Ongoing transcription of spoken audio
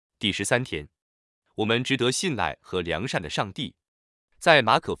第13天，我们值得信赖和良善的上帝。在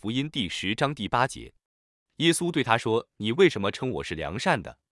马可福音第10章第8节，耶稣对他说：“你为什么称我是良善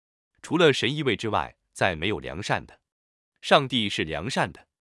的？除了神一位之外，再没有良善的。上帝是良善的，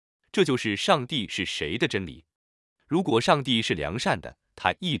这就是上帝是谁的真理。如果上帝是良善的，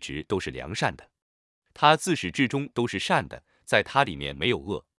他一直都是良善的，他自始至终都是善的，在他里面没有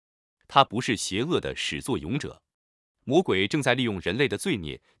恶，他不是邪恶的始作俑者。魔鬼正在利用人类的罪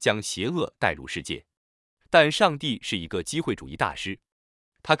孽，将邪恶带入世界。但上帝是一个机会主义大师，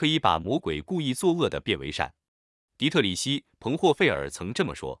他可以把魔鬼故意作恶的变为善。迪特里希·彭霍费尔曾这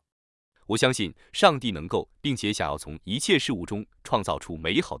么说：我相信上帝能够，并且想要从一切事物中创造出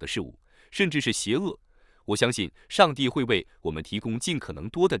美好的事物，甚至是邪恶。我相信上帝会为我们提供尽可能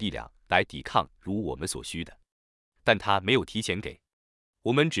多的力量来抵抗如我们所需的，但他没有提前给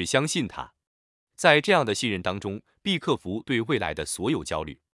我们，只相信他。在这样的信任当中，必克服对未来的所有焦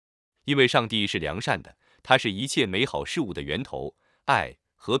虑，因为上帝是良善的，他是一切美好事物的源头，爱、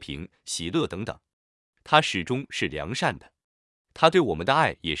和平、喜乐等等，他始终是良善的。他对我们的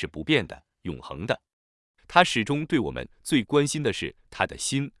爱也是不变的、永恒的。他始终对我们最关心的是他的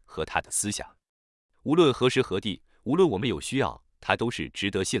心和他的思想。无论何时何地，无论我们有需要，他都是值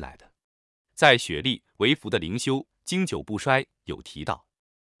得信赖的。在雪莉为福的灵修经久不衰有提到，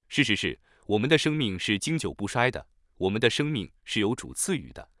事实是我们的生命是经久不衰的，我们的生命是由主赐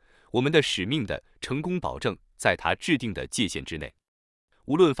予的，我们的使命的成功保证在他制定的界限之内。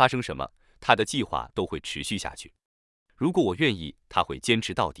无论发生什么，他的计划都会持续下去。如果我愿意，他会坚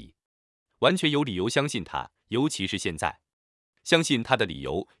持到底。完全有理由相信他，尤其是现在，相信他的理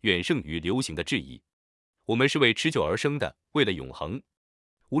由远胜于流行的质疑。我们是为持久而生的，为了永恒。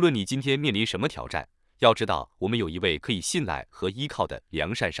无论你今天面临什么挑战，要知道我们有一位可以信赖和依靠的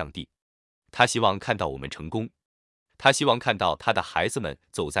良善上帝。他希望看到我们成功，他希望看到他的孩子们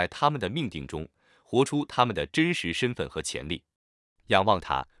走在他们的命定中，活出他们的真实身份和潜力。仰望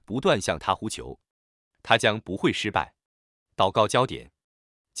他，不断向他呼求，他将不会失败。祷告焦点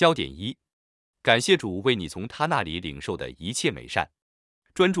1：感谢主为你从他那里领受的一切美善，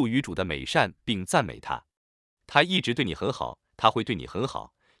专注于主的美善并赞美他。他一直对你很好，他会对你很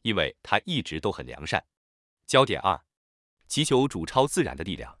好，因为他一直都很良善。焦点2：祈求主超自然的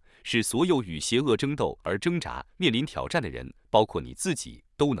力量，使所有与邪恶争斗而挣扎、面临挑战的人，包括你自己，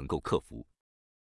都能够克服。